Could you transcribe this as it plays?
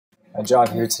My job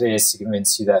here today is to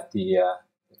convince you that the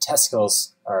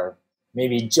testicles are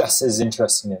maybe just as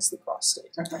interesting as the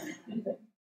prostate.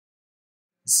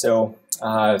 So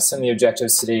some of the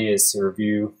objectives today is to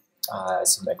review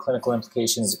some of the clinical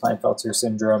implications of Klinefelter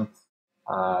syndrome,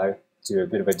 do a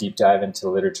bit of a deep dive into the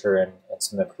literature and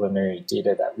some of the preliminary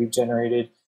data that we've generated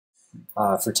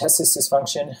for testis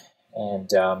dysfunction, and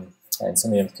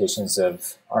some of the implications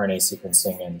of RNA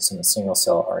sequencing and some of the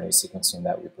single-cell RNA sequencing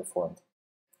that we performed.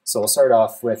 So we'll start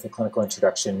off with a clinical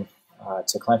introduction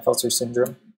to Klinefelter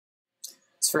syndrome.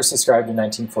 It's first described in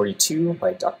 1942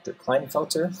 by Dr.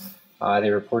 Klinefelter.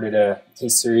 They reported a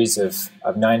case series of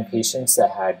 9 patients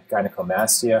that had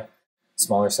gynecomastia,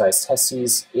 smaller sized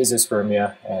testes,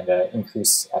 azoospermia, and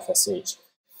increased FSH.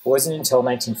 It wasn't until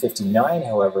 1959,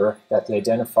 however, that they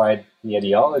identified the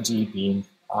etiology being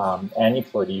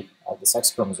aneuploidy of the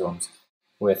sex chromosomes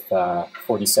with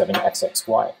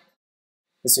 47XXY.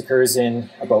 This occurs in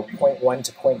about 0.1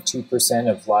 to 0.2%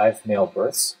 of live male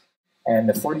births, and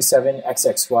the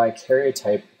 47XXY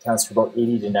karyotype accounts for about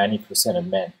 80 to 90% of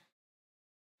men.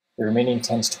 The remaining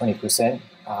 10 to 20%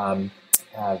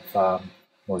 have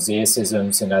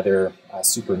mosaicisms and other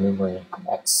supernumerary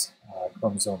X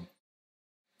chromosome.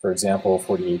 For example,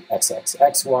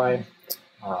 48XXXY,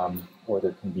 or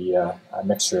there can be a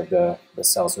mixture of the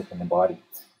cells within the body.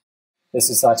 This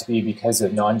is thought to be because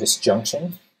of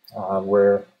non-disjunction,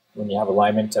 where when you have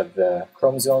alignment of the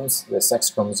chromosomes, the sex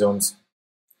chromosomes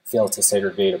fail to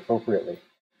segregate appropriately.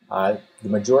 The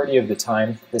majority of the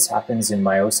time, this happens in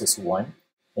meiosis 1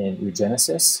 in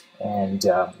oogenesis, and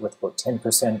with about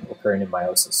 10% occurring in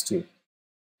meiosis 2.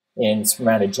 In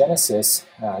spermatogenesis,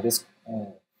 this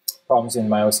problems in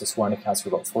meiosis 1 accounts for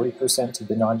about 40% of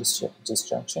the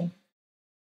non-disjunction.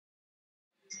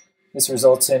 This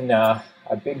results in a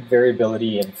big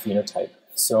variability in phenotype.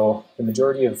 So the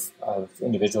majority of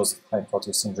individuals with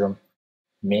Klinefelter syndrome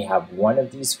may have one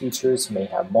of these features, may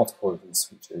have multiple of these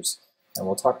features. And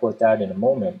we'll talk about that in a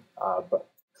moment, but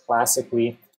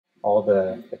classically, all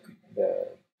the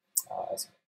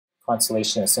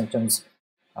constellation of symptoms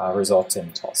result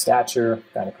in tall stature,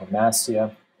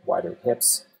 gynecomastia, wider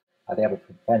hips. They have a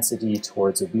propensity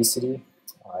towards obesity,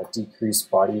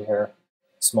 decreased body hair,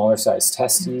 smaller sized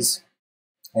testes,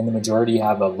 and the majority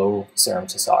have a low serum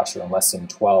testosterone, less than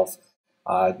 12,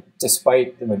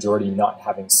 despite the majority not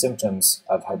having symptoms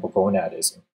of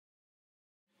hypogonadism.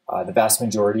 The vast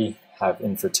majority have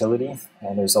infertility,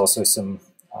 and there's also some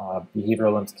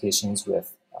behavioral implications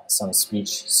with some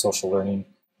speech, social learning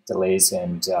delays,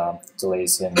 and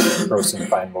delays in gross and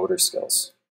fine motor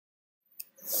skills.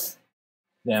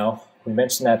 Now, we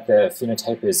mentioned that the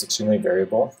phenotype is extremely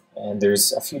variable, and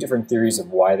there's a few different theories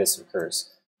of why this occurs.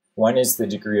 One is the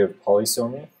degree of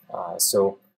polysomy.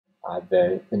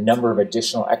 The number of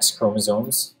additional X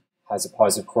chromosomes has a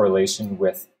positive correlation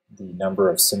with the number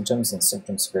of symptoms and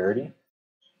symptom severity.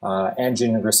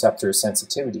 Androgen receptor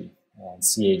sensitivity and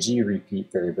CAG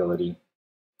repeat variability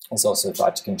is also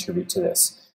thought to contribute to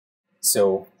this.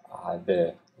 So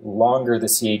the longer the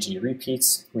CAG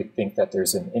repeats, we think that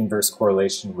there's an inverse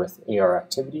correlation with AR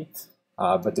activity,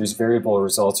 but there's variable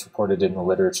results reported in the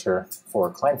literature for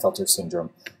Klinefelter syndrome.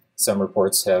 Some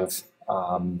reports have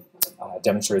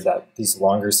demonstrated that these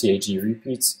longer CAG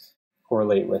repeats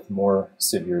correlate with more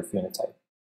severe phenotype.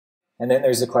 And then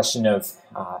there's a question of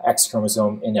X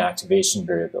chromosome inactivation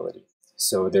variability.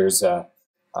 So there's a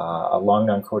long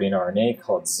non-coding RNA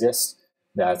called ZIST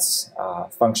that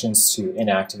functions to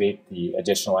inactivate the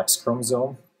additional X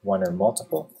chromosome, one or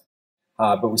multiple.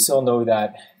 But we still know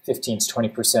that 15 to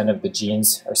 20% of the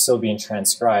genes are still being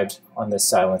transcribed on the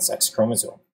silenced X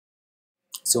chromosome.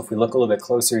 So if we look a little bit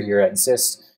closer here at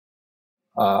ZIST,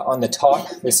 on the top,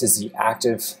 this is the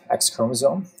active X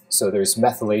chromosome. So there's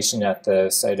methylation at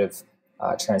the site of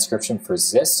transcription for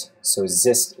ZIST. So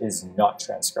ZIST is not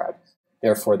transcribed.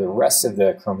 Therefore, the rest of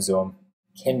the chromosome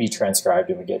can be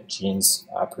transcribed, and we get genes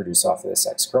produced off of this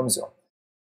X chromosome.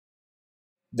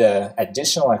 The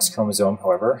additional X chromosome,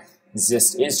 however,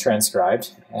 ZIST is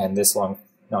transcribed, and this long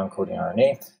non-coding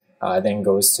RNA then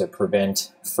goes to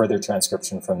prevent further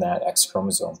transcription from that X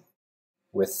chromosome,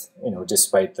 with,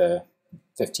 despite the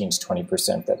 15 to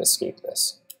 20% that escape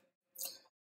this.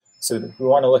 So we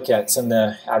want to look at some of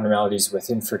the abnormalities with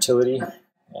infertility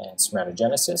and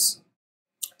spermatogenesis.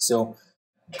 So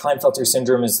Klinefelter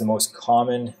syndrome is the most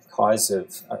common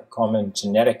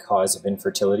genetic cause of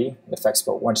infertility. It affects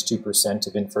about 1 to 2%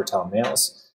 of infertile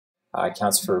males.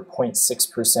 Accounts for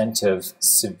 0.6% of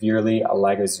severely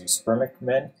oligozoospermic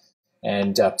men,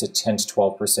 and up to 10 to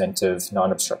 12% of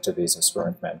non-obstructive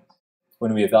azoospermic men.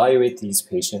 When we evaluate these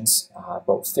patients,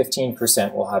 about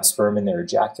 15% will have sperm in their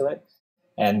ejaculate,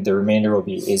 and the remainder will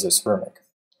be azospermic.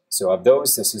 So of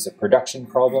those, this is a production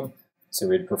problem. So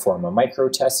we'd perform a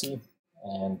microtesty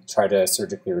and try to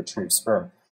surgically retrieve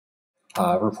sperm.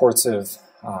 Reports have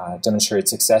demonstrated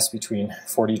success between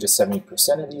 40 to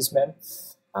 70% of these men.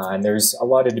 And there's a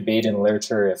lot of debate in the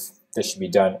literature if this should be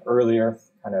done earlier,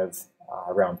 kind of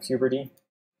around puberty,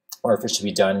 or if it should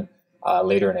be done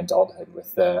later in adulthood,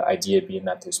 with the idea being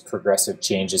that there's progressive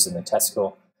changes in the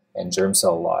testicle and germ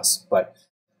cell loss. But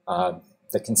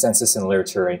the consensus in the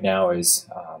literature right now is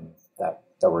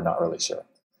that we're not really sure.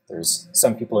 There's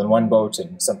some people in one boat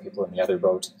and some people in the other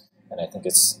boat, and I think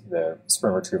the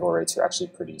sperm retrieval rates are actually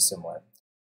pretty similar.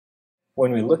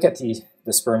 When we look at the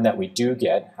sperm that we do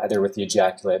get, either with the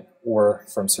ejaculate or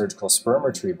from surgical sperm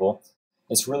retrieval,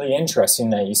 it's really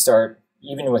interesting that you start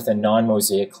even with a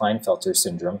non-mosaic Klinefelter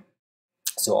syndrome.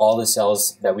 So all the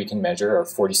cells that we can measure are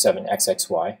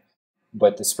 47XXY,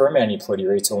 but the sperm aneuploidy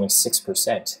rate's only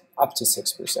 6%, up to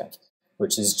 6%,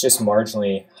 which is just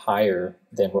marginally higher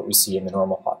than what we see in the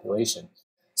normal population.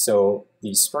 So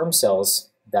these sperm cells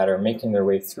that are making their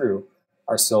way through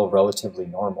are still relatively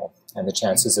normal, and the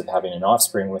chances of having an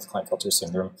offspring with Klinefelter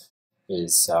syndrome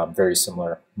is very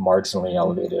similar, marginally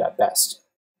elevated at best.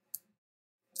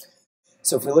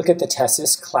 So if we look at the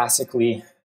testis, classically,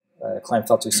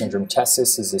 Klinefelter syndrome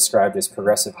testis is described as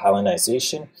progressive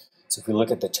hyalinization. So if we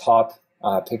look at the top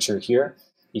picture here,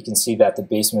 you can see that the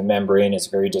basement membrane is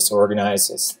very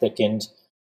disorganized, it's thickened,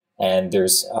 and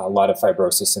there's a lot of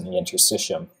fibrosis in the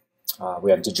interstitium.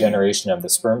 We have degeneration of the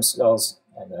sperm cells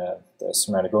and the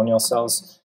spermatogonial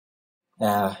cells,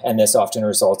 and this often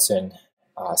results in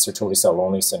Sertoli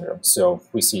cell-only syndrome. So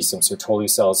we see some Sertoli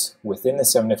cells within the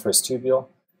seminiferous tubule,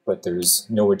 but there's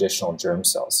no additional germ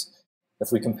cells.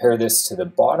 If we compare this to the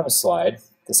bottom slide,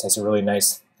 this has a really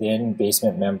nice thin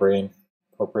basement membrane,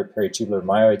 appropriate peritubular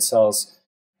myoid cells.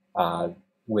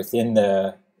 Within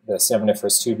the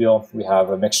seminiferous tubule, we have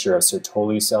a mixture of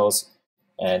Sertoli cells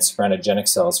and spermatogenic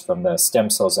cells from the stem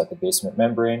cells at the basement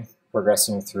membrane,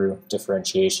 progressing through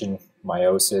differentiation,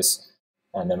 meiosis,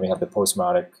 and then we have the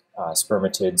postmeiotic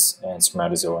spermatids and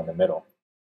spermatozoa in the middle.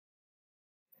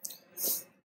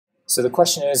 So the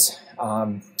question is,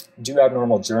 do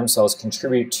abnormal germ cells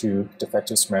contribute to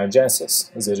defective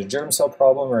spermatogenesis? Is it a germ cell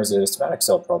problem or is it a somatic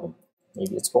cell problem?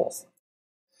 Maybe it's both.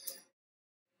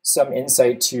 Some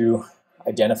insight to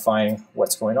identifying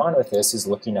what's going on with this is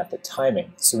looking at the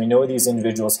timing. So we know these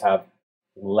individuals have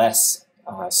less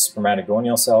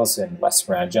spermatogonial cells and less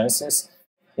spermatogenesis.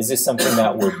 Is this something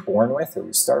that we're born with or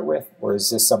we start with, or is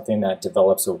this something that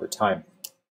develops over time?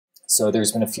 So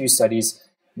there's been a few studies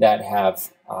that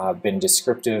have been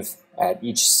descriptive at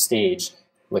each stage,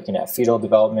 looking at fetal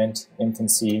development,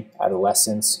 infancy,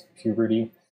 adolescence,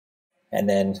 puberty, and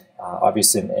then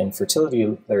obviously in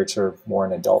fertility literature, more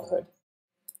in adulthood.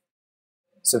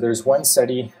 So there's one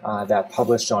study that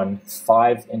published on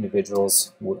 5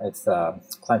 individuals with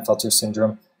Klinefelter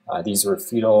syndrome. These were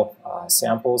fetal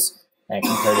samples and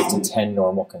compared it to 10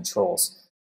 normal controls.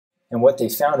 And what they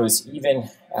found was even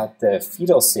at the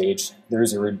fetal stage,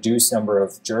 there's a reduced number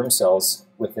of germ cells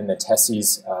within the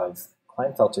testes of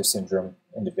Klinefelter syndrome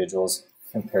individuals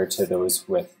compared to those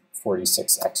with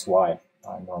 46XY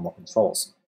normal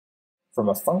controls. From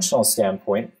a functional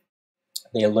standpoint,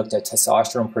 they looked at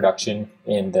testosterone production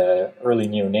in the early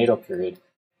neonatal period,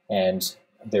 and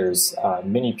there's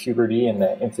mini puberty in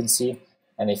the infancy,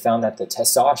 and they found that the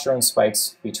testosterone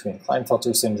spikes between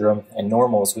Klinefelter syndrome and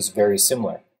normals was very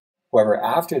similar. However,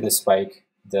 after the spike,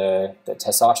 the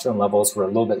testosterone levels were a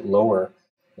little bit lower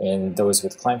in those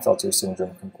with Klinefelter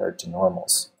syndrome compared to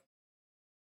normals.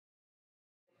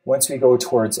 Once we go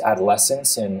towards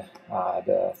adolescence and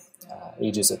the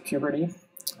ages of puberty,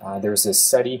 there's this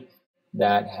study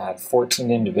that had 14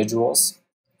 individuals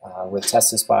with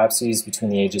testis biopsies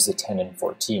between the ages of 10 and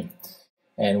 14.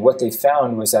 And what they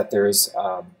found was that there's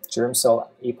germ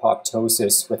cell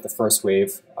apoptosis with the first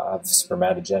wave of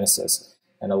spermatogenesis.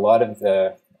 And a lot of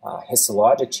the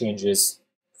histologic changes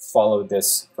followed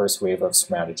this first wave of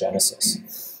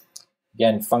spermatogenesis.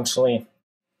 Again, functionally,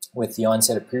 with the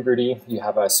onset of puberty, you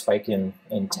have a spike in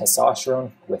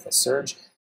testosterone with a surge.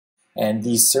 And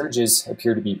these surges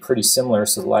appear to be pretty similar,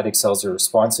 so the Leydig cells are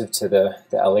responsive to the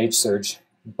LH surge.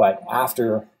 But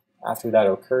after that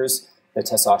occurs, the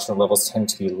testosterone levels tend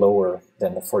to be lower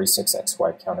than the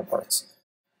 46XY counterparts.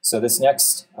 So this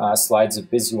next slide's a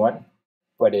busy one,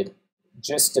 but it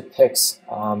just depicts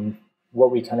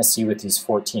what we kind of see with these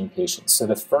 14 patients. So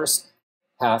the first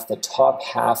half, the top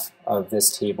half of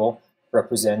this table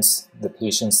represents the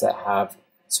patients that have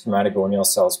spermatogonial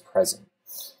cells present.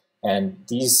 And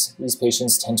these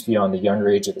patients tend to be on the younger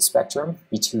age of the spectrum,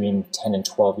 between 10 and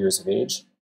 12 years of age.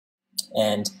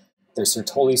 And their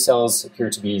Sertoli cells appear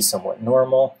to be somewhat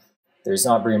normal. There's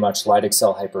not very much Leydig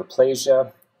cell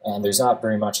hyperplasia, and there's not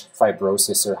very much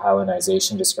fibrosis or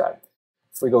hyalinization described.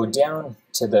 If we go down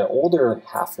to the older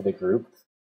half of the group,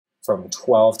 from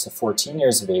 12 to 14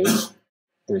 years of age,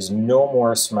 there's no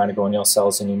more spermatogonial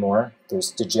cells anymore.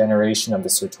 There's degeneration of the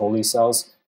Sertoli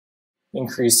cells,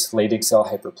 increased Leydig cell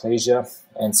hyperplasia,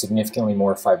 and significantly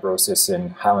more fibrosis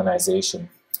and hyalinization.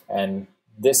 And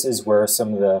this is where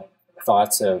some of the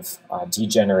thoughts of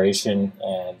degeneration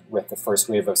and with the first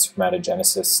wave of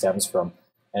spermatogenesis stems from.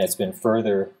 And it's been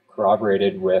further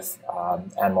corroborated with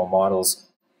animal models,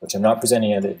 which I'm not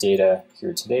presenting the data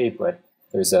here today, but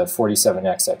there's a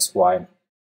 47XXY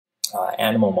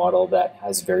animal model that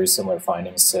has very similar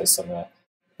findings to some of the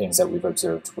things that we've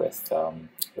observed with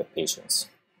patients.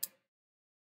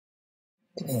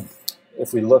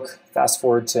 If we look fast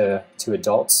forward to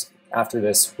adults, after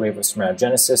this wave of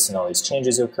spermatogenesis and all these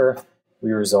changes occur,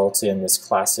 we result in this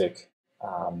classic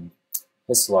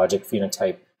histologic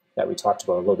phenotype that we talked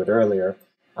about a little bit earlier.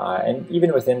 And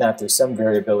even within that, there's some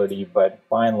variability, but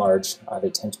by and large, they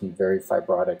tend to be very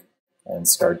fibrotic and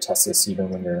scarred testis, even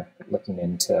when you're looking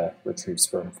in to retrieve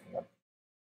sperm from them.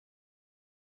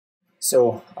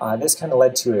 So this kind of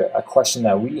led to a question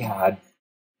that we had.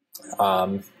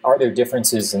 Are there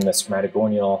differences in the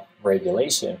spermatogonial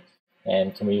regulation?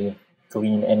 And can we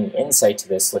glean any insight to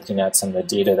this looking at some of the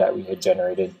data that we had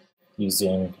generated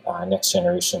using next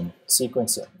generation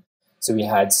sequencing? So we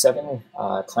had 7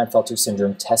 Klinefelter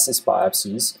syndrome testis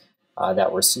biopsies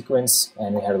that were sequenced,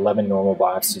 and we had 11 normal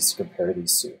biopsies to compare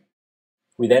these to.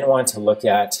 We then want to look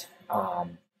at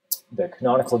the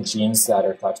canonical genes that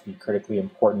are thought to be critically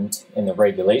important in the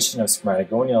regulation of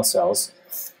spermatogonial cells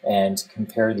and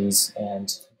compare these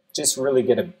and just really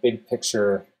get a big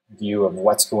picture view of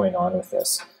what's going on with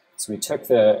this. So we took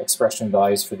the expression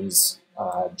values for these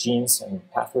genes and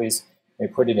pathways, and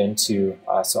we put it into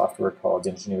a software called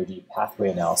Ingenuity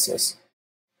Pathway Analysis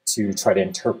to try to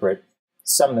interpret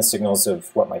some of the signals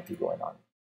of what might be going on.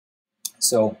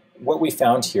 So what we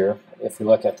found here, if we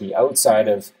look at the outside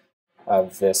of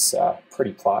this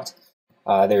pretty plot,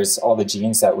 there's all the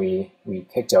genes that we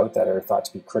picked out that are thought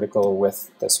to be critical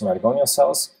with the spermatogonial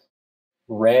cells.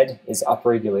 Red is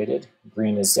upregulated,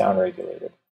 green is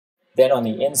downregulated. Then on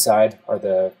the inside are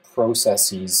the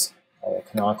processes,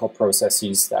 canonical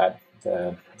processes that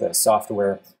the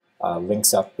software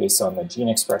links up based on the gene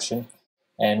expression.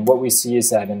 And what we see is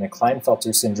that in the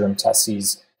Klinefelter syndrome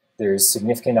testes, there's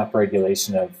significant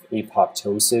upregulation of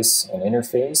apoptosis and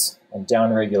interphase, and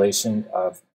downregulation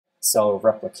of cell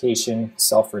replication,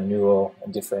 self-renewal,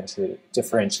 and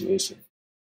differentiation.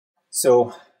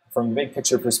 So from a big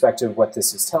picture perspective, what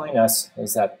this is telling us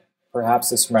is that perhaps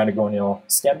the spermatogonial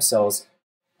stem cells,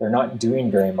 they're not doing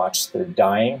very much. They're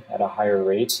dying at a higher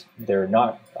rate. They're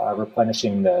not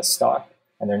replenishing the stock,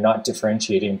 and they're not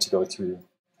differentiating to go through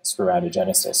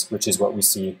spermatogenesis, which is what we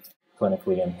see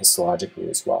clinically and histologically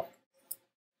as well.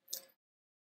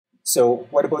 So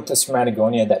what about the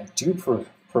spermatogonia that do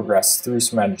progress through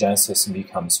spermatogenesis and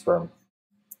become sperm?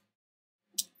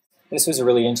 This was a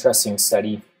really interesting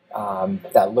study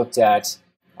that looked at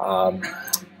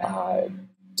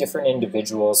different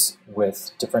individuals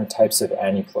with different types of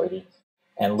aneuploidy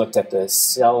and looked at the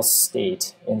cell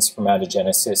state in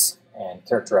spermatogenesis and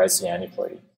characterized the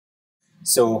aneuploidy.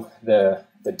 So the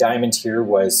diamond here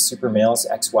was super males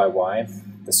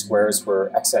XYY, the squares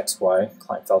were XXY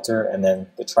Klinefelter, and then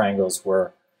the triangles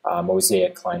were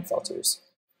mosaic Klinefelters.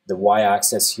 The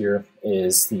y-axis here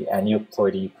is the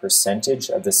aneuploidy percentage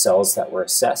of the cells that were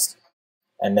assessed,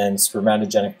 and then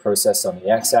spermatogenic process on the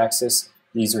x-axis.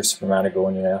 These are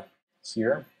spermatogonia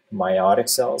here, meiotic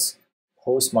cells,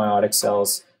 post-meiotic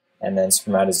cells, and then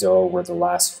spermatozoa were the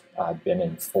last bin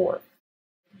in 4.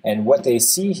 And what they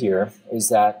see here is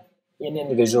that in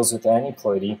individuals with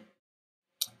aneuploidy,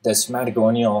 the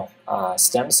spermatogonial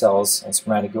stem cells and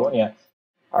spermatogonia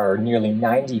are nearly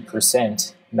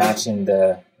 90% matching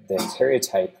the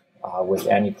karyotype with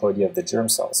aneuploidy of the germ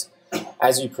cells.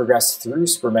 As we progress through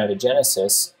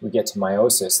spermatogenesis, we get to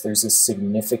meiosis, there's a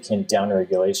significant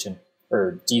downregulation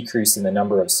or decrease in the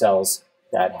number of cells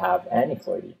that have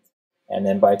aneuploidy. And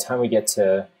then by the time we get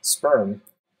to sperm,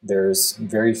 there's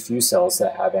very few cells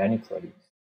that have aneuploidy.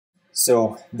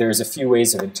 So there's a few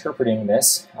ways of interpreting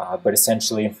this, but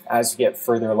essentially, as we get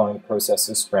further along the process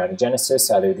of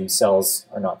spermatogenesis, either these cells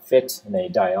are not fit and they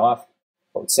die off.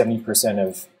 About 70%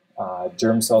 of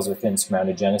germ cells within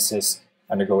spermatogenesis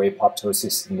undergo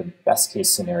apoptosis in the best case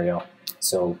scenario.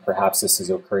 So perhaps this is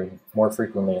occurring more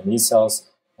frequently in these cells,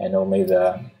 and only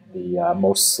the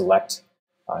most select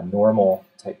normal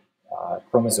type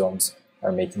chromosomes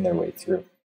are making their way through.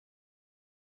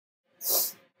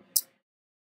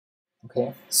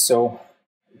 Okay, so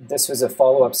this was a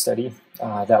follow-up study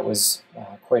that was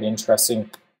quite interesting,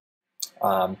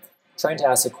 trying to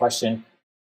ask the question,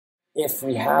 if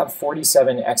we have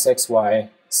 47 XXY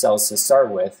cells to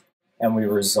start with, and we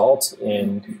result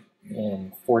in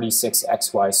 46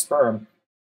 XY sperm,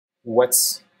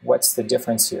 what's the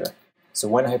difference here? So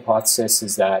one hypothesis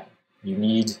is that you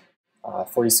need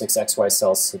 46 XY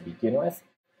cells to begin with,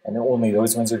 and only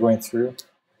those ones are going through,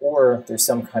 or there's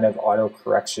some kind of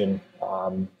auto-correction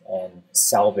and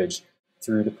salvage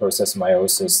through the process of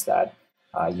meiosis that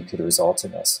you could result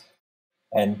in this.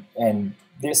 And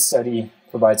this study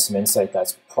provides some insight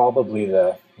that's probably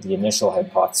the initial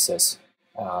hypothesis.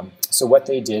 So what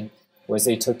they did was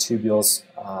they took tubules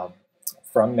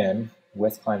from men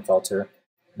with Klinefelter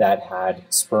that had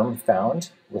sperm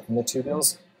found within the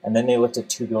tubules, and then they looked at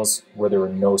tubules where there were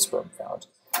no sperm found,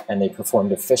 and they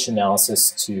performed a FISH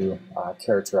analysis to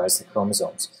characterize the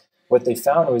chromosomes. What they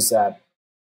found was that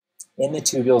in the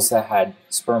tubules that had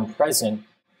sperm present,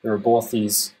 there were both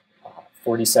these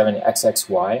 47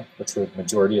 XXY, which were the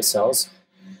majority of cells,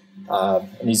 and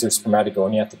these are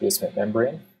spermatogonia at the basement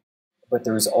membrane, but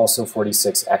there was also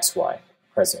 46 XY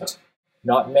present.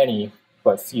 Not many,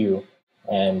 but few,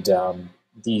 and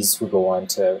these would go on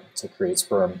to create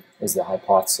sperm, is the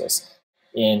hypothesis.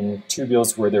 In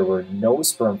tubules where there were no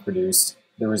sperm produced,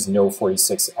 there was no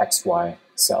 46 XY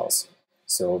cells.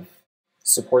 So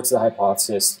supports the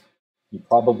hypothesis. You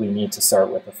probably need to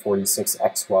start with a 46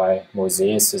 XY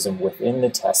mosaicism within the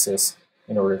testis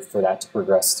in order for that to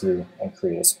progress through and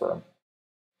create a sperm.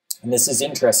 And this is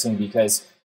interesting because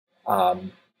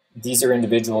these are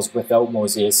individuals without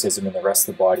mosaicism in the rest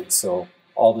of the body. So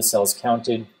all the cells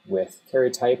counted with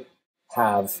karyotype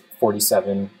have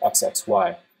 47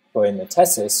 XXY. But in the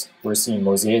testis, we're seeing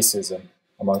mosaicism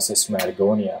amongst the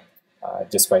spermatogonia,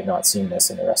 despite not seeing this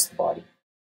in the rest of the body.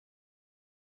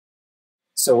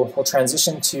 So we'll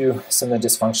transition to some of the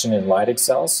dysfunction in Leydig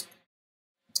cells.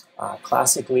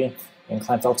 Classically, in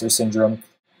Klinefelter syndrome,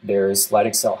 there's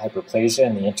Leydig cell hyperplasia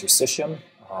in the interstitium.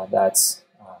 That's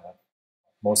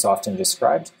most often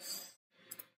described.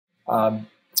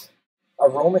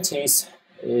 Aromatase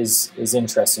is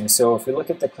interesting. So if we look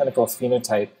at the clinical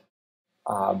phenotype,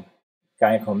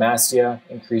 gynecomastia,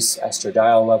 increased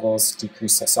estradiol levels,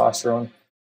 decreased testosterone.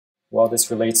 Well, this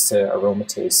relates to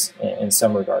aromatase in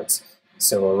some regards.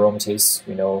 So aromatase,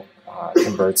 we know,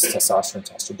 converts testosterone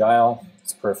to estradiol.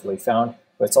 It's peripherally found,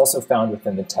 but it's also found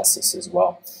within the testis as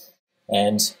well.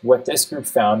 And what this group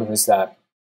found was that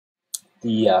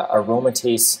the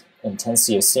aromatase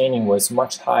intensity of staining was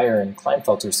much higher in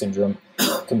Klinefelter syndrome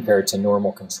compared to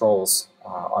normal controls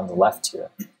on the left here.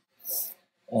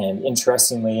 And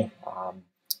interestingly,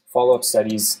 follow-up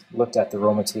studies looked at the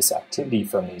aromatase activity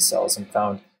from these cells and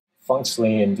found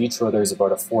functionally in vitro there's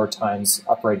about a 4 times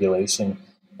upregulation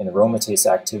in aromatase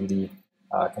activity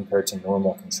compared to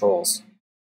normal controls.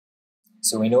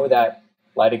 So we know that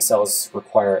Leydig cells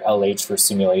require LH for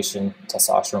stimulation,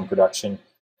 testosterone production,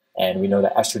 and we know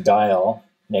that estradiol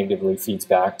negatively feeds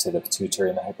back to the pituitary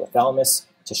and the hypothalamus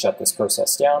to shut this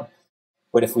process down.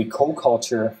 But if we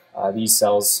co-culture these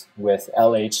cells with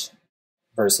LH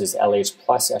versus LH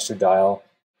plus estradiol,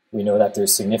 we know that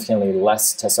there's significantly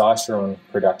less testosterone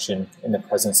production in the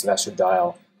presence of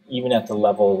estradiol, even at the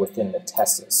level within the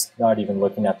testis, not even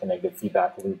looking at the negative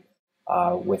feedback loop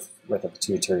with the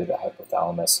pituitary or the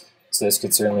hypothalamus. So this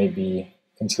could certainly be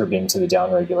contributing to the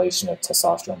downregulation of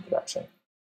testosterone production.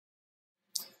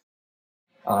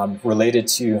 Related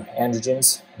to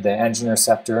androgens, the androgen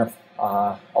receptor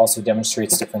also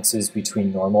demonstrates differences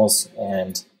between normals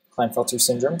and Klinefelter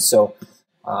syndrome. So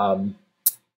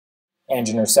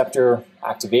androgen receptor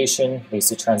activation leads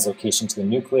to translocation to the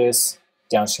nucleus,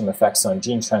 downstream effects on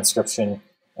gene transcription,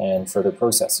 and further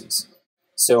processes.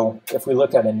 So if we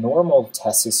look at a normal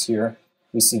testis here,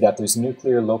 we see that there's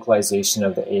nuclear localization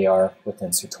of the AR within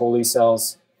Sertoli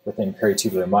cells, within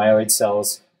peritubular myeloid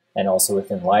cells, and also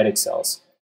within Leydig cells.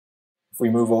 If we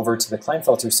move over to the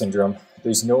Klinefelter syndrome,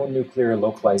 there's no nuclear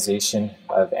localization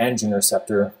of androgen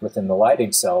receptor within the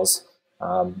Leydig cells.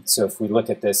 So if we look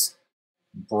at this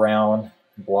brown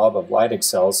blob of Leydig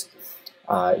cells,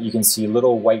 you can see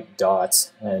little white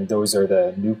dots, and those are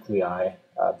the nuclei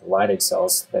of the Leydig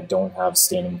cells that don't have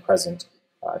staining present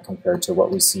compared to what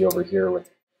we see over here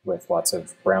with lots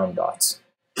of brown dots.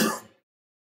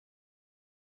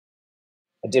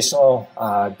 Additional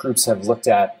groups have looked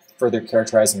at further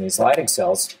characterizing these Leydig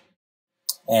cells,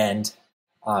 and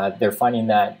they're finding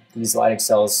that these Leydig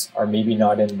cells are maybe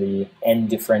not in the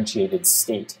end-differentiated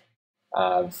state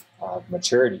of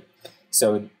maturity.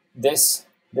 So this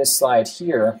slide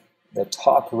here, the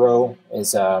top row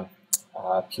is a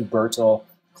pubertal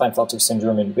Klinefelter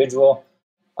syndrome individual.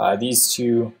 These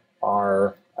two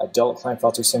are adult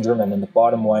Klinefelter syndrome, and then the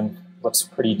bottom one looks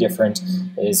pretty different,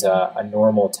 is a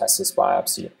normal testis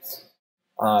biopsy.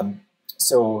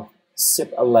 So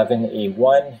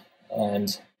CYP11A1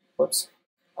 and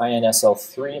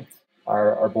INSL3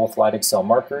 are both Leydig cell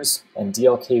markers, and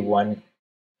DLK1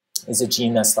 is a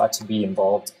gene that's thought to be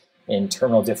involved in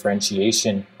terminal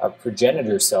differentiation of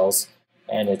progenitor cells,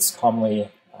 and it's commonly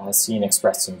seen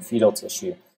expressed in fetal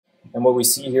tissue. And what we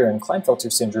see here in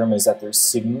Klinefelter syndrome is that there's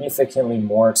significantly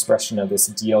more expression of this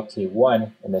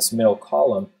DLK1 in this middle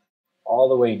column all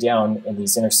the way down in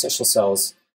these interstitial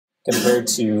cells compared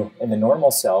to in the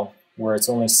normal cell, where it's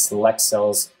only select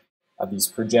cells of these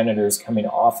progenitors coming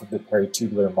off of the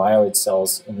peritubular myeloid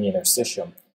cells in the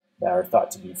interstitium that are thought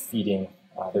to be feeding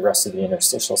the rest of the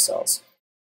interstitial cells.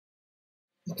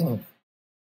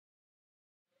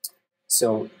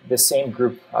 So this same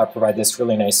group provide this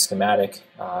really nice schematic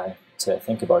to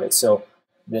think about it. So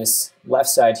this left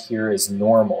side here is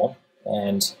normal,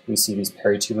 and we see these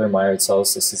peritubular myeloid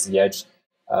cells. This is the edge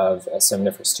of a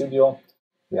seminiferous tubule.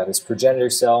 We have this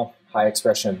progenitor cell, high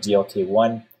expression of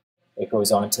DLK1. It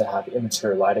goes on to have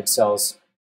immature Leydig cells,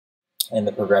 and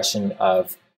the progression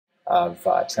of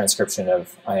transcription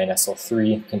of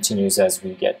INSL3 continues as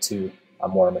we get to a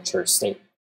more mature state.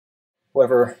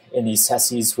 However, in these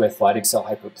testes with Leydig cell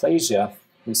hyperplasia,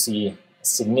 we see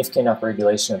significant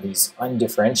upregulation of these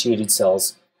undifferentiated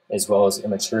cells as well as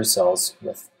immature cells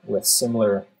with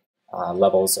similar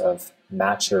levels of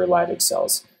mature Leydig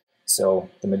cells. So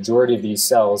the majority of these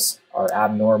cells are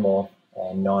abnormal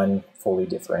and non-fully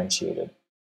differentiated.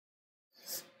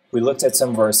 We looked at some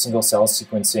of our single cell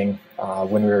sequencing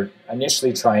when we were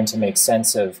initially trying to make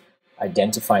sense of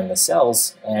identifying the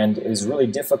cells, and it was really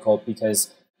difficult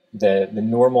because the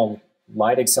normal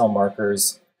Leydig cell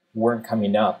markers weren't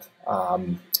coming up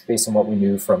based on what we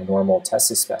knew from normal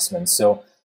testis specimens. So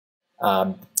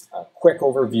a quick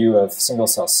overview of single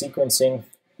cell sequencing.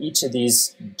 Each of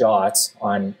these dots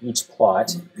on each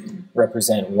plot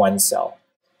represent one cell.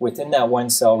 Within that one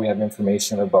cell, we have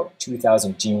information of about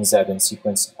 2,000 genes that have been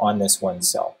sequenced on this one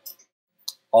cell.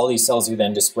 All these cells are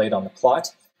then displayed on the plot,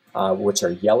 which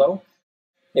are yellow.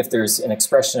 If there's an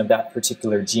expression of that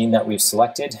particular gene that we've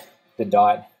selected, the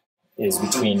dot is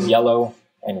between yellow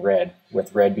and red,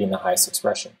 with red being the highest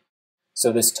expression.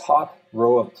 So this top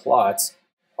row of plots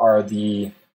are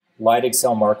the Leydig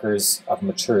cell markers of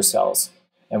mature cells.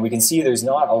 And we can see there's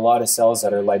not a lot of cells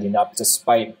that are lighting up,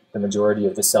 despite the majority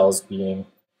of the cells being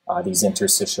these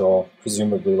interstitial,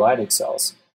 presumably Leydig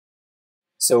cells.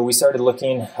 So we started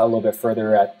looking a little bit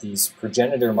further at these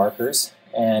progenitor markers,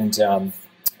 and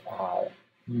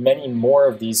many more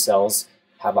of these cells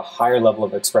have a higher level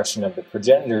of expression of the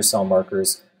progenitor cell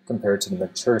markers compared to the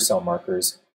mature cell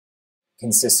markers,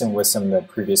 consistent with some of the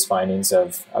previous findings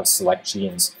of select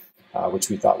genes, which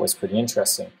we thought was pretty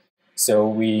interesting. So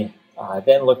we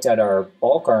then looked at our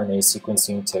bulk RNA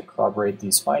sequencing to corroborate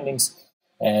these findings,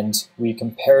 and we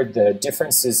compared the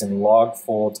differences in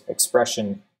log-fold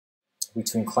expression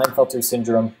between Klinefelter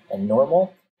syndrome and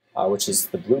normal, which is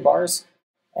the blue bars,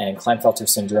 and Klinefelter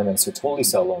syndrome and Sertoli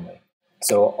cell only.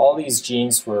 So all these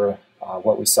genes were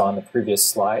what we saw in the previous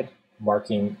slide,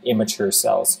 marking immature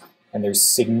cells. And there's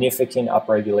significant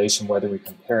upregulation whether we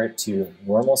compare it to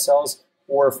normal cells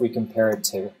or if we compare it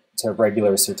to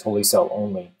regular Sertoli cell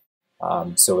only.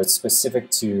 So it's specific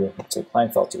to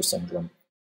Klinefelter syndrome.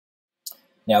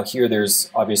 Now here there's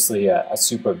obviously a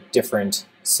soup of different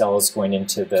cells going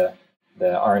into the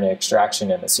RNA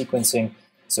extraction and the sequencing.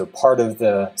 So part of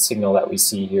the signal that we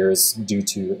see here is due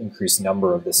to increased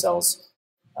number of the cells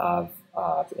of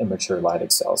immature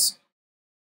Leydig cells.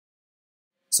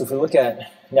 So if we look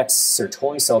at next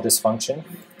Sertoli cell dysfunction,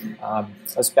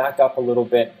 let's back up a little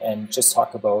bit and just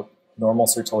talk about normal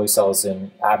Sertoli cells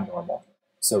and abnormal.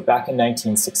 So back in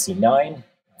 1969,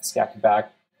 Skakebak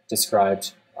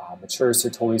described mature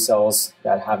Sertoli cells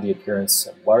that have the appearance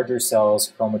of larger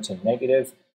cells, chromatin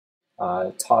negative,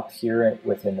 top here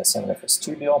within the seminiferous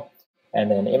tubule, and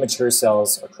then immature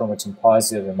cells are chromatin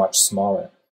positive and much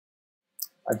smaller.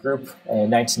 A group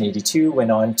in 1982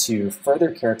 went on to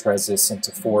further characterize this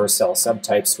into 4 cell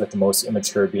subtypes, with the most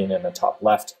immature being in the top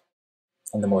left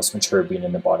and the most mature being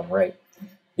in the bottom right.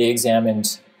 They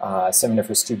examined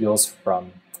seminiferous tubules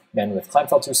from men with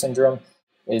Klinefelter syndrome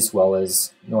as well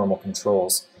as normal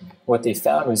controls. What they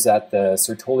found was that the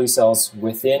Sertoli cells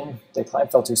within the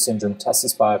Klinefelter syndrome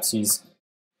testis biopsies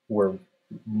were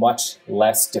much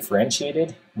less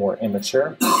differentiated, more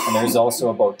immature, and there's also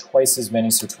about twice as many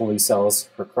Sertoli cells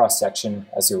per cross-section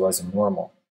as there was in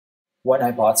normal. One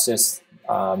hypothesis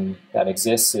that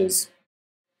exists is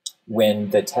when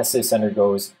the testis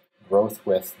undergoes growth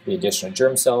with the addition of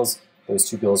germ cells, those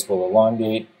tubules will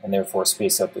elongate and therefore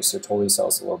space out the Sertoli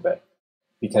cells a little bit.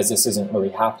 Because this isn't really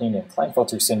happening in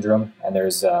Klinefelter syndrome and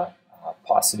there's a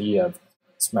paucity of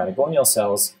spermatogonial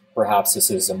cells, perhaps this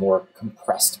is a more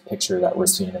compressed picture that we're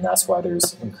seeing, and that's why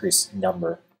there's increased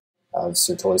number of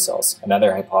Sertoli cells.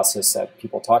 Another hypothesis that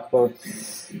people talk about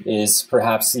is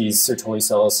perhaps these Sertoli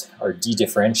cells are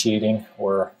dedifferentiating,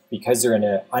 or because they're in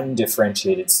an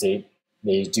undifferentiated state,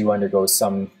 they do undergo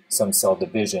some cell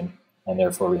division, and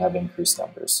therefore we have increased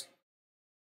numbers.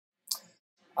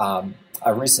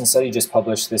 A recent study just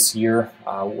published this year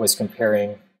was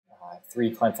comparing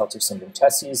 3 Klinefelter syndrome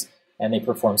testes, and they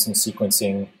performed some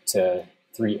sequencing to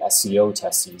 3 SCO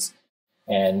testes.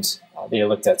 And they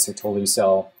looked at Sertoli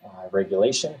cell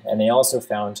regulation, and they also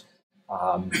found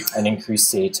an increased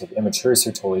state of immature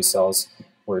Sertoli cells,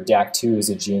 where DAC2 is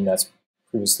a gene that's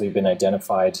previously been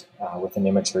identified with an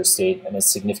immature state and is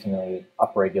significantly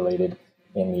upregulated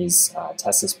in these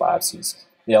testis biopsies.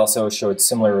 They also showed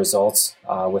similar results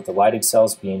with the Leydig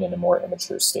cells being in a more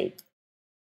immature state.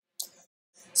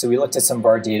 So we looked at some of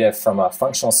our data from a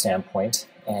functional standpoint,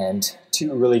 and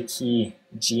 2 really key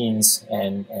genes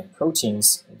and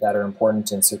proteins that are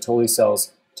important in Sertoli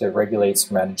cells to regulate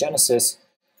spermatogenesis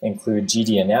include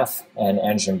GDNF and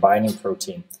antigen binding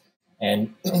protein.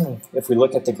 And if we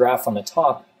look at the graph on the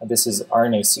top, this is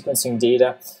RNA sequencing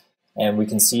data, and we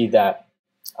can see that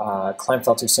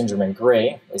Klinefelter syndrome in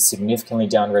gray is significantly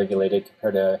downregulated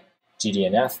compared to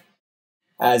GDNF,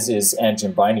 as is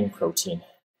antigen binding protein.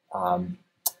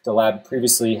 The lab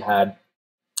previously had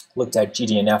looked at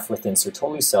GDNF within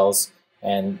Sertoli cells,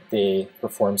 and they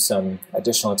performed some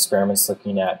additional experiments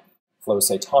looking at flow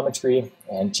cytometry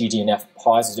and GDNF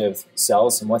positive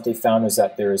cells. And what they found was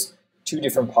that there's 2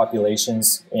 different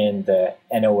populations in the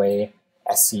NOA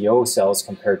SCO cells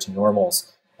compared to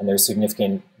normals. And there's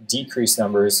significant decreased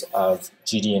numbers of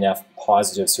GDNF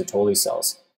positive Sertoli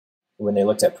cells. When they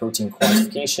looked at protein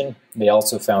quantification, they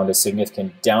also found a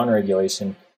significant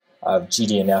downregulation of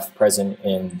GDNF present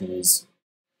in these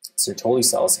Sertoli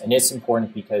cells. And it's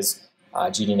important because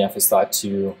GDNF is thought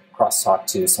to crosstalk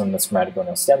to some of the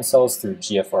spermatogonial stem cells through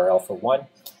GFR alpha 1,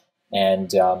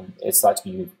 and it's thought to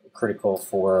be critical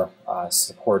for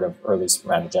support of early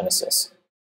spermatogenesis.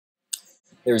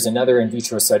 There was another in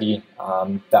vitro study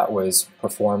that was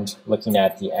performed looking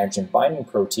at the antigen binding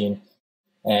protein,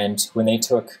 and when they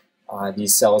took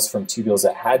these cells from tubules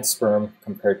that had sperm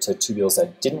compared to tubules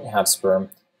that didn't have sperm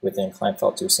within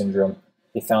Klinefelter syndrome,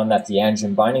 they found that the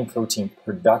antigen binding protein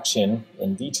production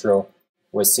in vitro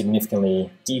was significantly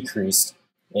decreased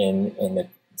in the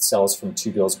cells from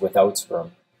tubules without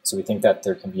sperm. So we think that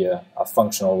there can be a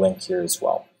functional link here as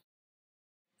well.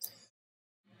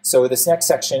 So this next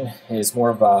section is more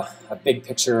of a big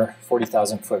picture,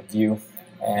 40,000-foot view,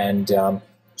 and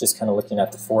just kind of looking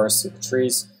at the forests of the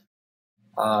trees.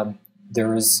 There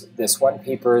was this one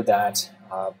paper that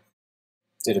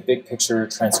did a big picture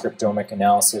transcriptomic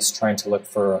analysis trying to look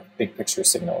for big picture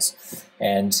signals.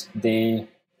 And they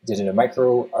did a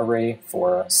microarray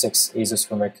for 6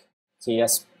 azoospermic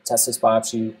KS testis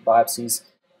biopsies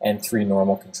and 3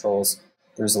 normal controls.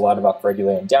 There's a lot of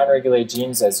upregulated and downregulated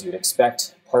genes, as you'd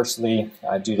expect, partially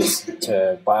due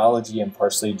to biology and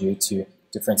partially due to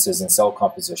differences in cell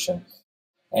composition.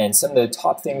 And some of the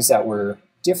top things that were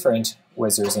different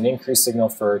was there's an increased signal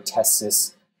for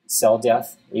testis cell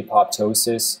death,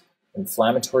 apoptosis,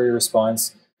 inflammatory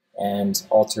response, and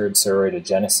altered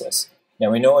steroidogenesis. Now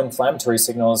we know inflammatory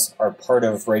signals are part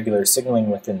of regular signaling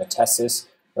within the testis,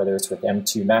 whether it's with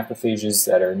M2 macrophages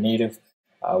that are native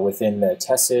within the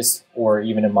testis, or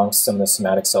even amongst some of the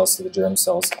somatic cells to the germ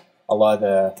cells. A lot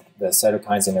of the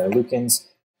cytokines and interleukins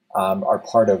are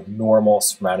part of normal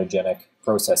spermatogenic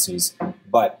processes,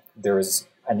 but there is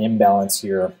an imbalance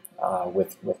here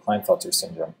with Klinefelter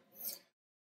syndrome.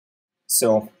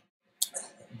 So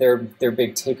their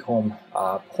big take-home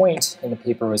point in the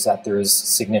paper was that there is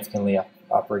significantly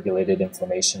upregulated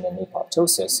inflammation and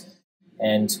apoptosis.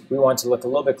 And we want to look a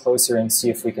little bit closer and see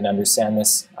if we can understand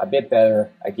this a bit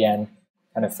better, again,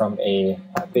 kind of from a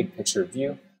big picture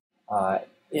view.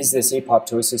 Is this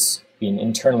apoptosis being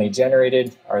internally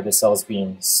generated? Are the cells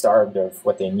being starved of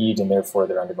what they need and therefore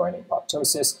they're undergoing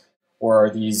apoptosis? Or are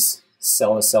these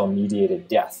cell-to-cell mediated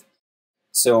death?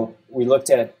 So we looked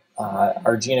at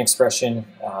our gene expression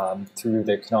through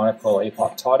the canonical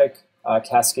apoptotic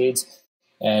cascades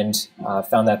and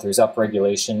found that there's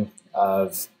upregulation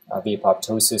of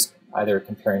apoptosis, either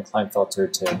comparing Klinefelter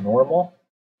to normal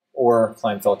or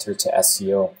Klinefelter to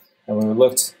SCO. And when we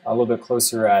looked a little bit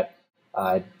closer at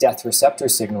death receptor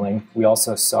signaling, we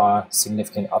also saw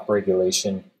significant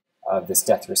upregulation of this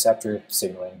death receptor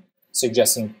signaling,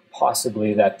 suggesting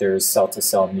possibly that there's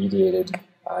cell-to-cell mediated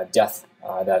death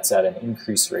that's at an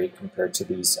increased rate compared to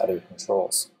these other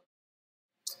controls.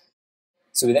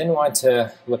 So we then want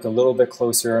to look a little bit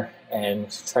closer and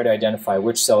try to identify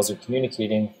which cells are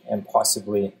communicating and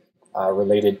possibly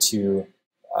related to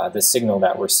the signal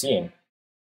that we're seeing.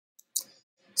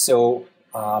 So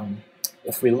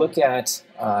if we look at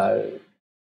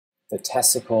the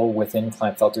testicle within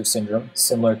Klinefelter syndrome,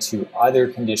 similar to other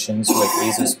conditions with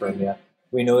azoospermia,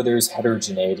 we know there's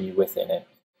heterogeneity within it.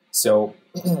 So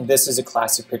this is a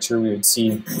classic picture we would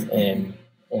see in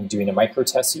doing a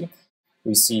microtesty.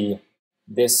 We see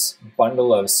this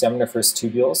bundle of seminiferous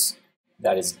tubules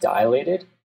that is dilated,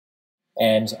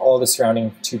 and all the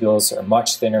surrounding tubules are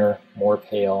much thinner, more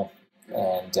pale,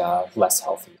 and less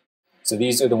healthy. So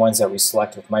these are the ones that we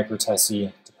select with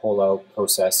microtesty to pull out,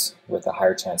 process with a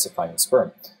higher chance of finding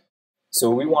sperm. So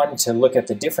we wanted to look at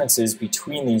the differences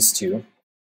between these two,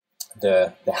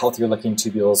 the healthier looking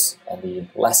tubules and the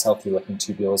less healthy looking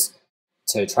tubules,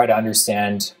 to try to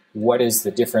understand what is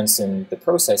the difference in the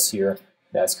process here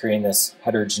that's creating this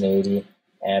heterogeneity,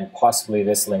 and possibly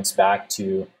this links back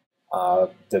to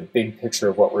the big picture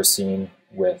of what we're seeing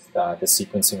with the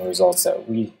sequencing results that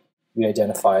we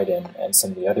identified and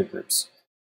some of the other groups.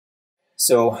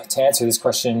 So to answer this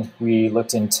question, we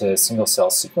looked into single cell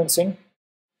sequencing.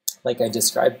 Like I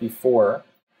described before,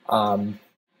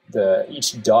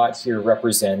 each dot here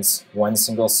represents one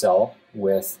single cell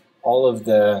with all of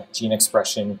the gene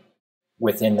expression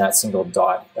within that single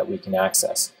dot that we can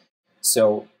access.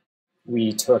 So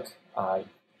we took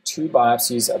 2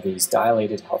 biopsies of these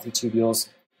dilated healthy tubules,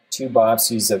 2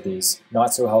 biopsies of these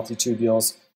not so healthy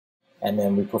tubules, and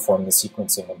then we performed the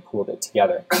sequencing and pooled it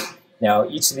together. Now,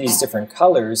 each of these different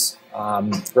colors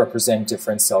represent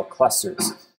different cell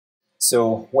clusters.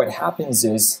 So what happens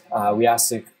is we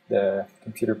ask the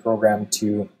computer program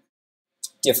to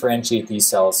differentiate these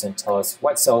cells and tell us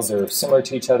what cells are similar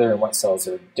to each other and what cells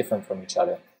are different from each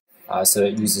other. So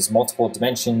it uses multiple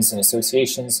dimensions and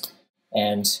associations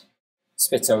and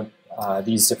spits out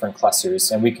these different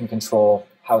clusters. And we can control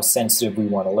how sensitive we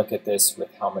want to look at this with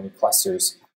how many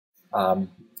clusters.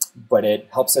 But it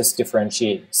helps us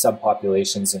differentiate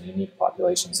subpopulations and unique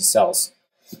populations of cells.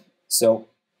 So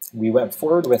we went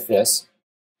forward with this,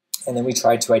 and then we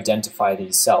tried to identify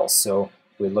these cells. So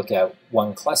we look at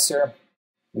one cluster,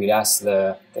 we'd ask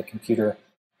the computer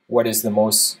what is the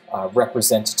most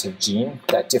representative gene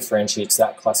that differentiates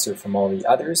that cluster from all the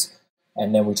others,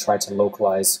 and then we try to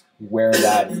localize where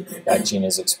that gene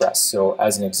is expressed. So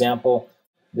as an example,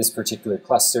 this particular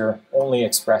cluster only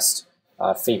expressed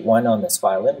Fate1 on this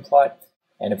violin plot,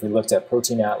 and if we looked at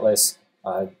Protein Atlas,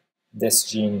 this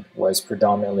gene was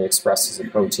predominantly expressed as a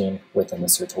protein within the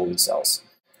Sertoli cells.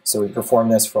 So we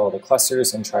performed this for all the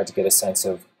clusters and tried to get a sense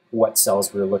of what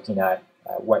cells we were looking at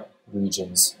what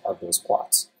regions of those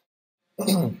plots.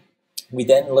 We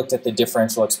then looked at the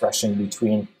differential expression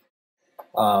between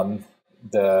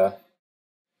the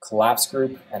collapsed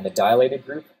group and the dilated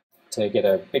group to get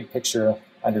a big picture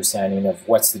understanding of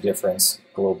what's the difference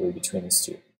globally between these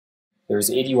two. There's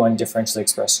 81 differentially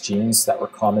expressed genes that were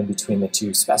common between the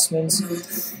two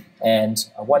specimens, and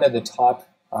one of the top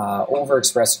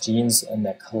overexpressed genes in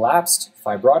the collapsed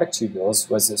fibrotic tubules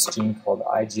was this gene called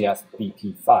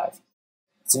IGF-BP5.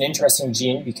 It's an interesting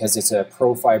gene because it's a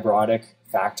pro-fibrotic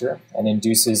factor and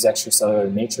induces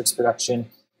extracellular matrix production,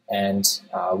 and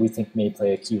we think may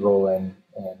play a key role in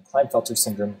Klinefelter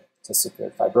syndrome,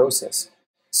 testicular fibrosis.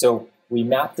 So we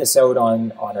mapped this out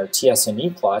on our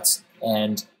TSNE plots,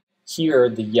 and here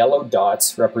the yellow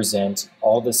dots represent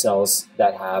all the cells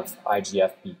that have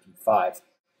IGF-BP5.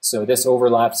 So this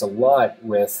overlaps a lot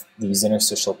with these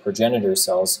interstitial progenitor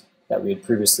cells that we had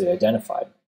previously identified.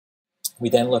 We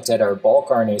then looked at our bulk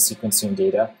RNA sequencing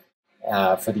data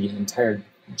for the entire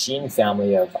gene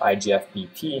family of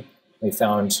IGF-BP. We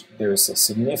found there was a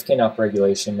significant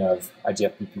upregulation of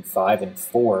IGF-BP5 and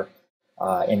 4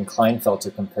 in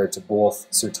Klinefelter compared to both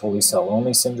Sertoli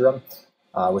cell-only syndrome,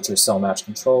 which are cell match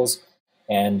controls,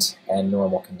 and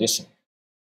normal condition.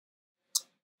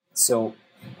 So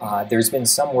there's been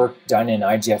some work done in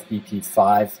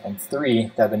IGF-BP5 and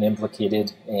 3 that have been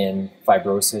implicated in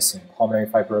fibrosis, and pulmonary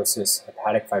fibrosis,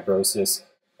 hepatic fibrosis,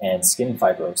 and skin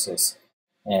fibrosis.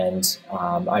 And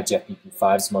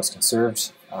IGF-BP5 is the most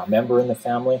conserved member in the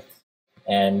family,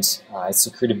 and it's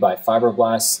secreted by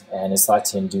fibroblasts and is thought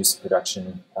to induce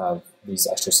production of these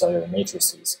extracellular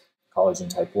matrices, collagen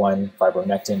type 1,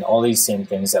 fibronectin, all these same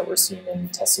things that we're seeing in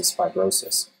testis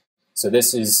fibrosis. So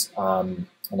this is an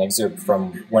excerpt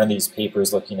from one of these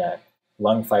papers looking at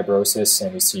lung fibrosis,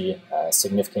 and we see a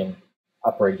significant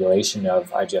upregulation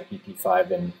of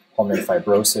IGF-BP5 and pulmonary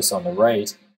fibrosis on the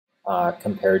right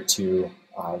compared to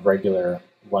regular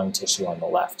lung tissue on the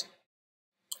left.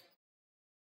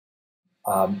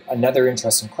 Another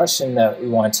interesting question that we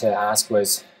wanted to ask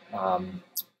was,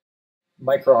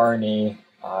 microRNA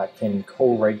can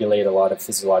co-regulate a lot of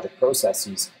physiologic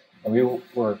processes, and we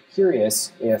were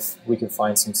curious if we could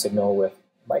find some signal with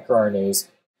microRNAs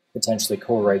potentially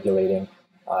co-regulating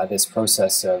this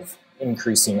process of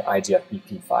increasing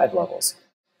IGF-BP5 levels.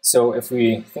 So if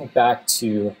we think back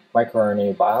to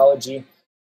microRNA biology,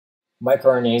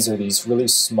 microRNAs are these really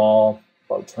small,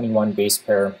 about 21 base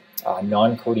pair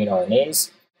non-coding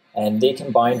RNAs, and they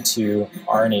can bind to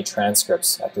RNA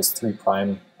transcripts at this 3'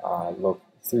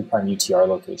 UTR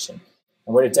location.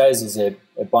 And what it does is it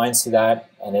binds to that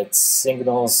and it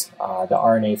signals the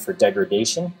RNA for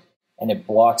degradation, and it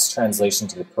blocks translation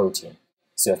to the protein.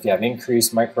 So if you have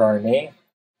increased microRNA,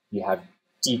 you have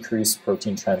decreased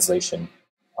protein translation,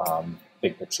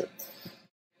 big picture.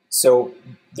 So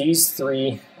these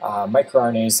 3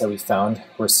 microRNAs that we found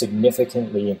were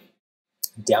significantly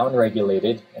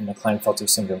downregulated in the Klinefelter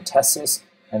syndrome testis,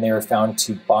 and they were found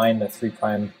to bind the 3'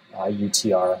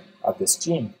 UTR of this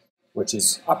gene, which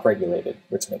is upregulated,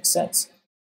 which makes sense.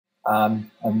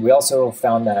 And we also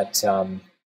found that, so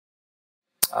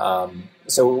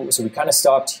we kind of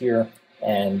stopped here,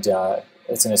 and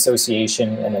it's an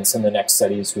association, and then some of the next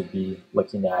studies would be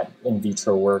looking at in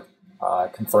vitro work,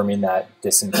 confirming that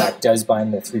this in fact does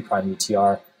bind the 3'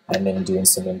 UTR, and then doing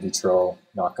some in vitro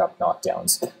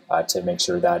knockdowns to make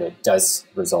sure that it does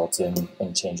result in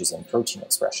changes in protein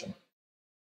expression.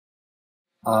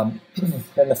 Then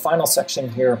the final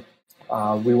section here,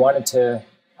 we wanted to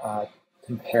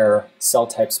compare cell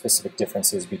type specific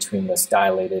differences between this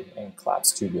dilated and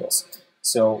collapsed tubules.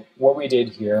 So what we did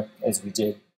here is we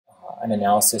did an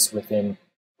analysis within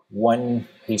one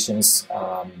patient's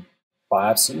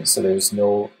biopsy, so there's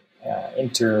no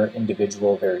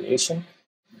inter-individual variation.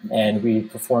 And we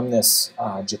performed this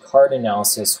Jacquard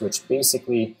analysis, which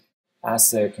basically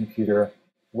asks the computer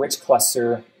which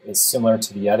cluster is similar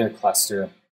to the other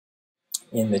cluster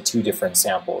in the 2 different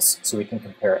samples. So we can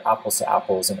compare apples to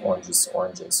apples and oranges to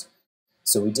oranges.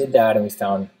 So we did that, and we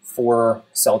found 4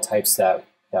 cell types that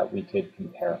we could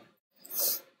compare.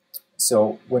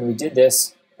 So when we did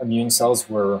this, immune cells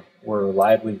were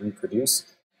reliably reproduced.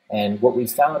 And what we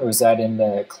found was that in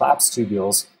the collapsed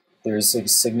tubules, there's a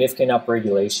significant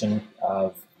upregulation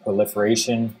of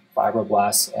proliferation,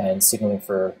 fibroblasts, and signaling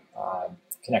for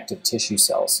connective tissue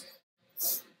cells.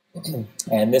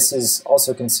 And this is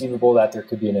also conceivable that there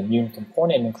could be an immune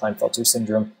component in Klinefelter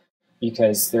syndrome,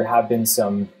 because there have been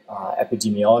some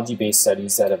epidemiology-based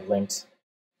studies that have linked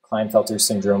Klinefelter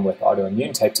syndrome with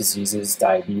autoimmune type diseases,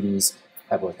 diabetes,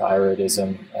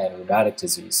 hypothyroidism, and rheumatic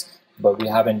disease. But we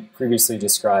haven't previously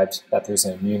described that there's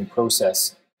an immune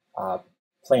process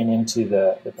playing into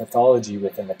the pathology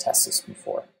within the testis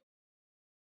before.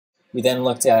 We then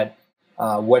looked at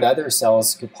what other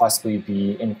cells could possibly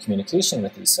be in communication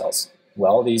with these cells.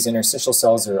 Well, these interstitial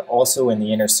cells are also in the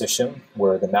interstitium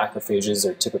where the macrophages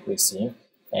are typically seen.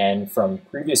 And from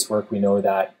previous work, we know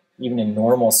that even in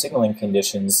normal signaling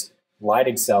conditions,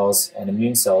 Leydig cells and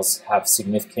immune cells have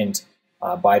significant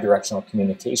bidirectional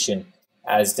communication,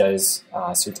 as does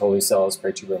Sertoli cells,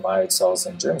 pretubermyoid cells,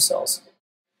 and germ cells.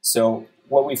 So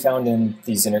what we found in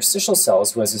these interstitial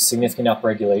cells was a significant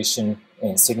upregulation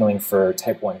in signaling for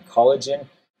type 1 collagen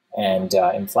and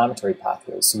inflammatory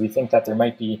pathways. So we think that there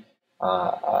might be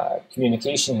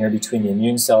communication here between the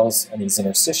immune cells and these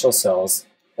interstitial cells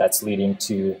that's leading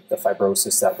to the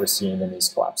fibrosis that we're seeing in these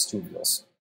collapsed tubules.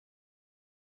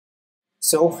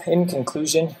 So in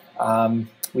conclusion,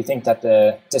 we think that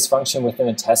the dysfunction within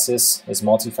the testis is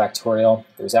multifactorial.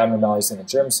 There's abnormalities in the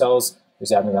germ cells,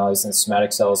 there's abnormalities in the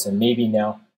somatic cells, and maybe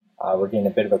now we're getting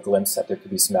a bit of a glimpse that there could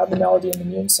be some abnormality in the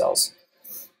immune cells.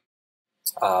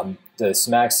 The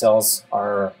somatic cells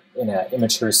are in an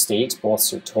immature state, both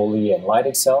Sertoli and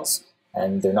Leydig cells,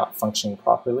 and they're not functioning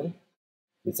properly.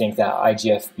 We think that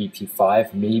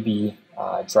IGF-BP5 may be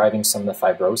driving some of the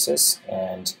fibrosis,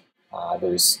 and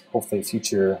there's hopefully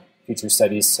future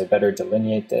studies to better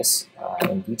delineate this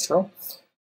in vitro.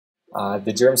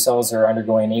 The germ cells are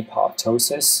undergoing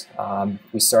apoptosis.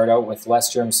 We start out with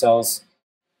less germ cells.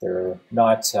 They're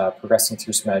not progressing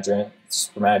through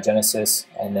spermatogenesis,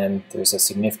 and then there's a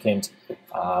significant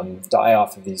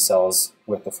die-off of these cells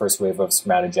with the first wave of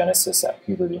spermatogenesis at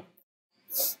puberty.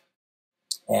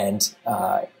 And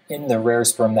in the rare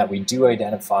sperm that we do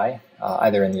identify,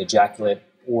 either in the ejaculate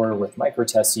or with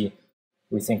microtesty,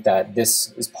 we think that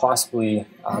this is possibly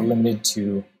limited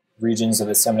to regions of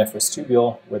the seminiferous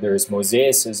tubule where there is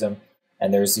mosaicism,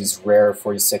 And there's these rare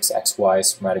 46XY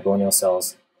spermatogonial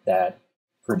cells that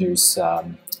produce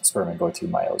sperm and go through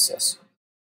meiosis.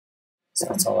 So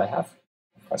that's all I have.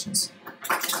 Questions?